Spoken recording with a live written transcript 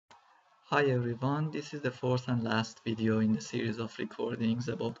Hi everyone, this is the fourth and last video in the series of recordings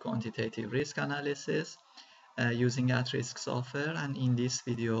about quantitative risk analysis using at-risk software, and in this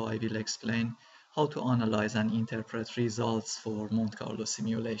video I will explain how to analyze and interpret results for Monte Carlo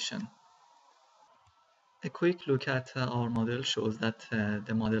simulation. A quick look at our model shows that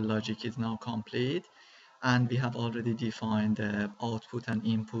the model logic is now complete, and we have already defined the output and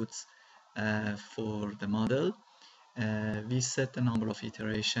inputs for the model. We set the number of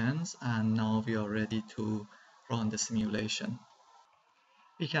iterations, and now we are ready to run the simulation.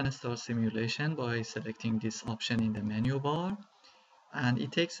 We can start simulation by selecting this option in the menu bar, and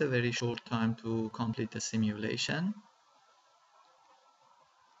it takes a very short time to complete the simulation.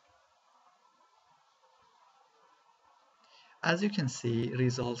 As you can see,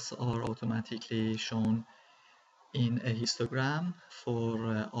 results are automatically shown in a histogram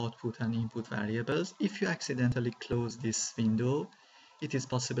for output and input variables. If you accidentally close this window, it is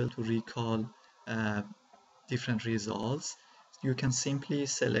possible to recall different results. You can simply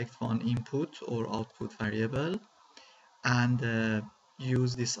select one input or output variable and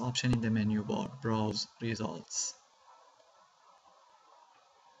use this option in the menu bar, Browse Results.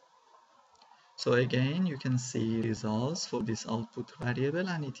 So again, you can see results for this output variable,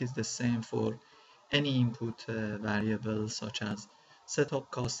 and it is the same for any input variable such as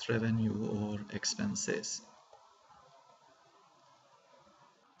setup cost, revenue, or expenses.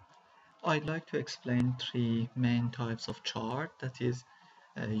 I'd like to explain three main types of chart that is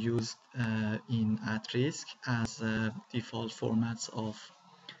used in at-risk as default formats of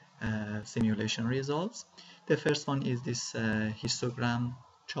simulation results. The first one is this histogram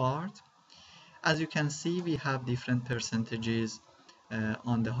chart. As you can see, we have different percentages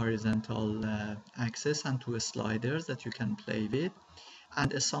on the horizontal axis and two sliders that you can play with,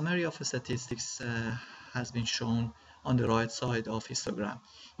 and a summary of statistics has been shown on the right side of histogram.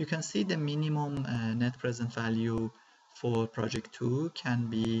 You can see the minimum net present value for project 2 can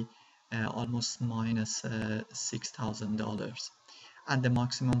be almost minus $6,000, and the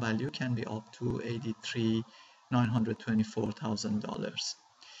maximum value can be up to $83,924,000.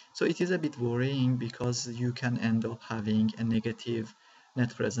 So it is a bit worrying because you can end up having a negative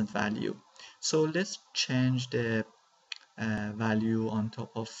net present value. So let's change the value on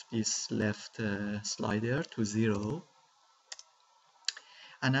top of this left slider to 0.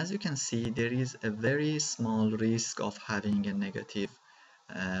 And as you can see, there is a very small risk of having a negative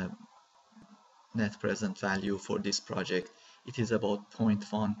net present value for this project. It is about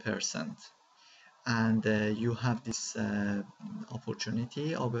 0.1%. And you have this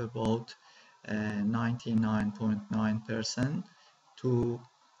opportunity of about 99.9% to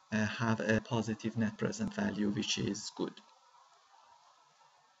have a positive net present value, which is good.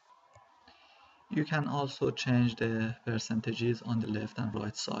 You can also change the percentages on the left and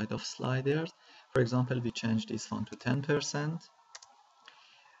right side of sliders. For example, we change this one to 10%,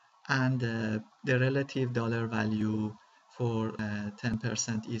 and the relative dollar value for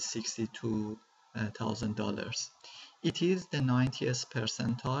 10% is $62,000. It is the 90th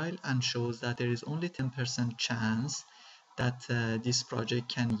percentile and shows that there is only 10% chance that this project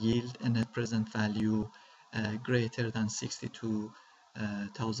can yield a net present value greater than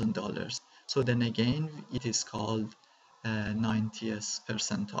 $62,000. So then again, it is called 90th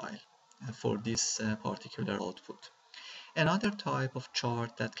percentile for this particular output. Another type of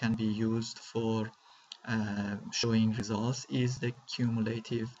chart that can be used for showing results is the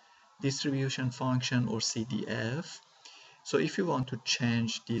cumulative distribution function, or CDF. So if you want to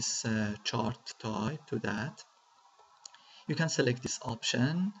change this chart type to that, you can select this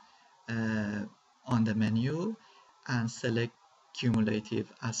option on the menu and select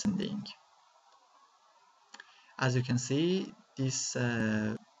cumulative ascending. As you can see, this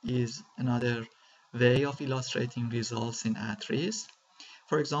is another way of illustrating results in at-risk.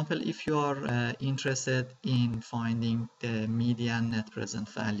 For example, if you are interested in finding the median net present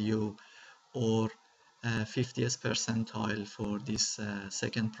value or 50th percentile for this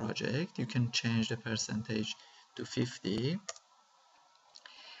second project, you can change the percentage to 50,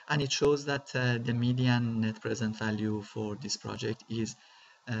 and it shows that the median net present value for this project is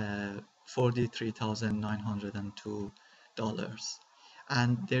 $43,902,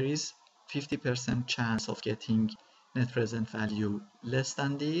 and there is 50% chance of getting net present value less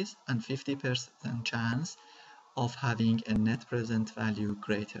than this, and 50% chance of having a net present value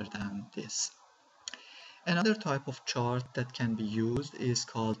greater than this. Another type of chart that can be used is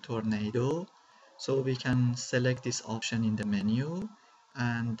called tornado. So we can select this option in the menu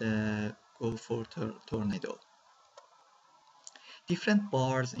and go for tornado. Different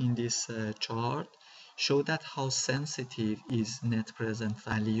bars in this chart show that how sensitive is net present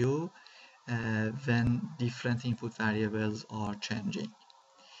value when different input variables are changing.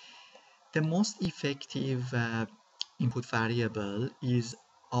 The most effective input variable is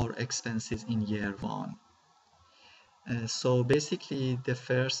our expenses in year one. So basically the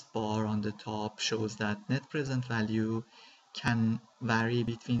first bar on the top shows that net present value can vary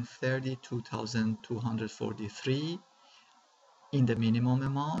between 32,243 in the minimum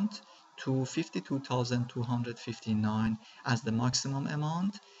amount to 52,259 as the maximum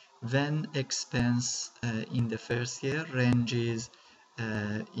amount when expense in the first year ranges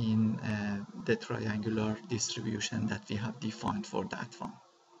in the triangular distribution that we have defined for that one.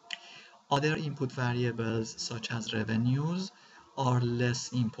 Other input variables such as revenues are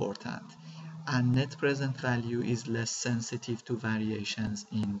less important, and net present value is less sensitive to variations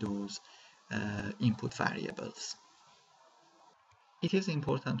in those input variables. It is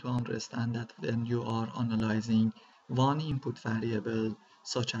important to understand that when you are analyzing one input variable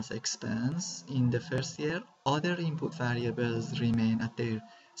such as expense in the first year, other input variables remain at their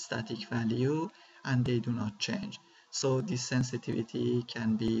static value and they do not change. So this sensitivity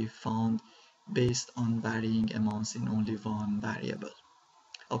can be found based on varying amounts in only one variable.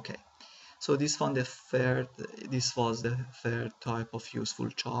 Okay, so this was the third type of useful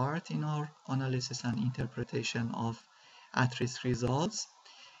chart in our analysis and interpretation of at-risk results.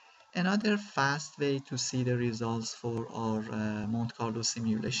 Another fast way to see the results for our Monte Carlo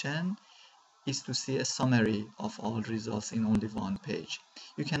simulation is to see a summary of all results in only one page.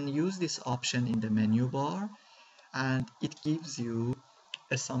 You can use this option in the menu bar, and it gives you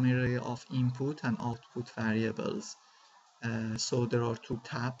a summary of input and output variables. So there are two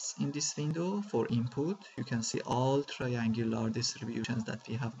tabs in this window. For input, you can see all triangular distributions that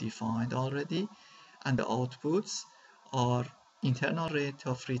we have defined already, and the outputs are internal rate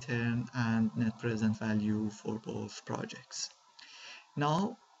of return and net present value for both projects.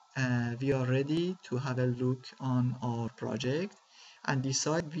 Now we are ready to have a look on our project and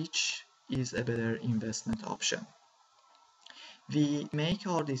decide which is a better investment option. We make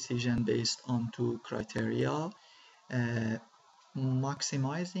our decision based on two criteria: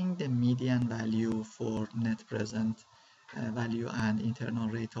 maximizing the median value for net present value and internal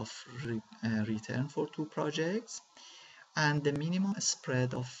rate of return for two projects, and the minimum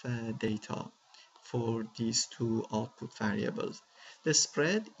spread of data for these two output variables. The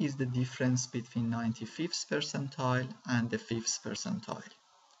spread is the difference between 95th percentile and the 5th percentile.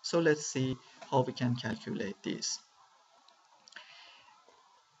 So let's see how we can calculate this.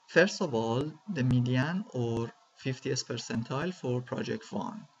 First of all, the median or 50th percentile for project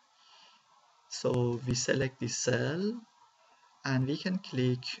 1. So we select this cell and we can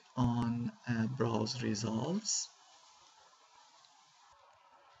click on browse results.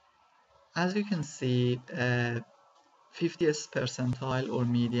 As you can see, 50th percentile or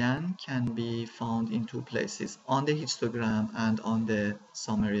median can be found in two places, on the histogram and on the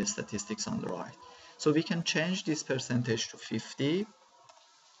summary statistics on the right. So we can change this percentage to 50,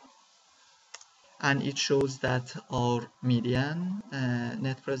 and it shows that our median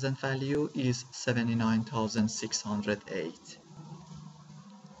net present value is 79,608.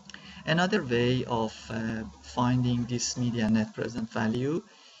 Another way of finding this median net present value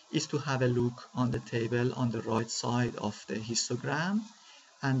is to have a look on the table on the right side of the histogram,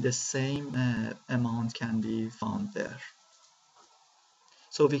 and the same amount can be found there.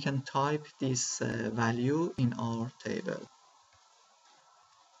 So we can type this value in our table.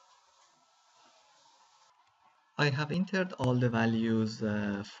 I have entered all the values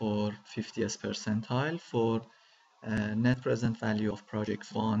for 50th percentile for net present value of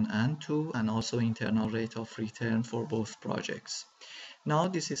project 1 and 2, and also internal rate of return for both projects. Now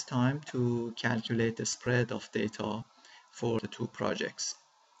this is time to calculate the spread of data for the two projects.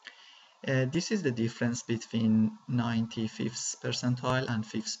 This is the difference between 95th percentile and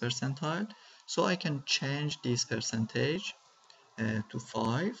 5th percentile. So I can change this percentage to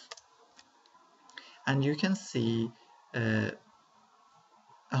 5. And you can see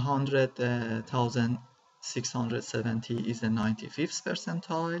 100,670 is the 95th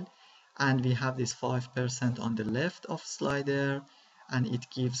percentile, and we have this 5% on the left of slider, and it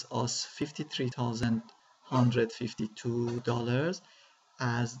gives us $53,152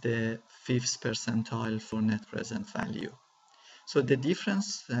 as the 5th percentile for net present value. So the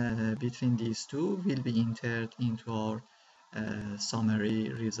difference between these two will be entered into our summary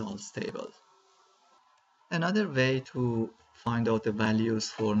results table. Another way to find out the values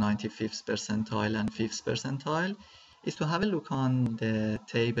for 95th percentile and 5th percentile is to have a look on the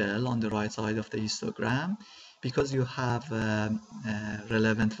table on the right side of the histogram, because you have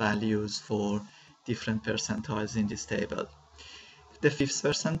relevant values for different percentiles in this table. The fifth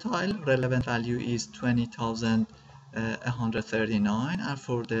percentile relevant value is 20,139, and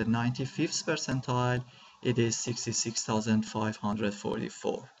for the 95th percentile it is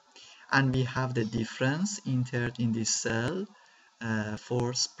 66,544. And we have the difference entered in this cell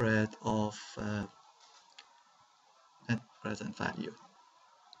for spread of net present value.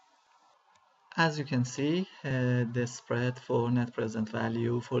 As you can see, the spread for net present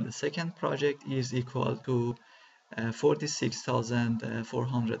value for the second project is equal to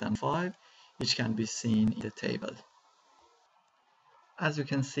 46,405, which can be seen in the table. As you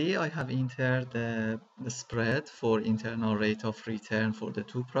can see, I have entered the spread for internal rate of return for the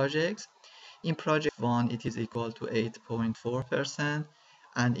two projects. In project 1, it is equal to 8.4%,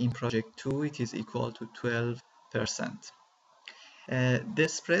 and in project 2, it is equal to 12%. The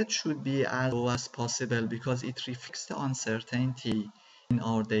spread should be as low as possible because it reflects the uncertainty in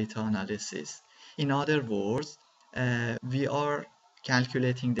our data analysis. In other words, we are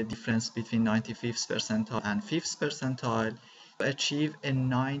calculating the difference between 95th percentile and 5th percentile to achieve a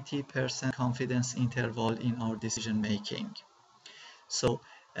 90% confidence interval in our decision making. So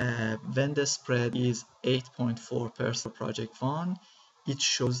when the spread is 8.4% for project 1, it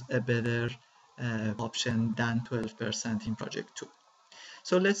shows a better option than 12% in project 2.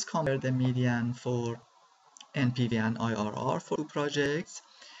 So let's compare the median for NPV and IRR for two projects.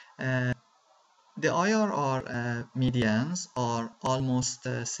 The IRR medians are almost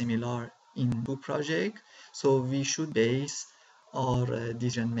similar in two projects, so we should base our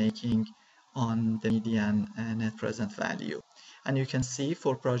decision making on the median net present value. And you can see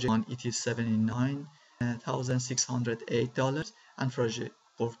for project 1 it is $79,608, and for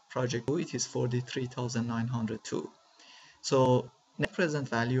project 2 it is $43,902. So net present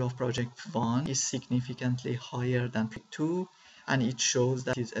value of project 1 is significantly higher than project 2, and it shows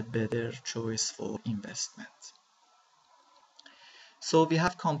that it is a better choice for investment. So we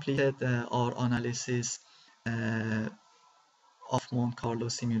have completed our analysis of Monte Carlo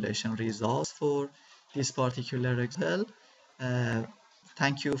simulation results for this particular example.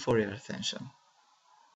 Thank you for your attention.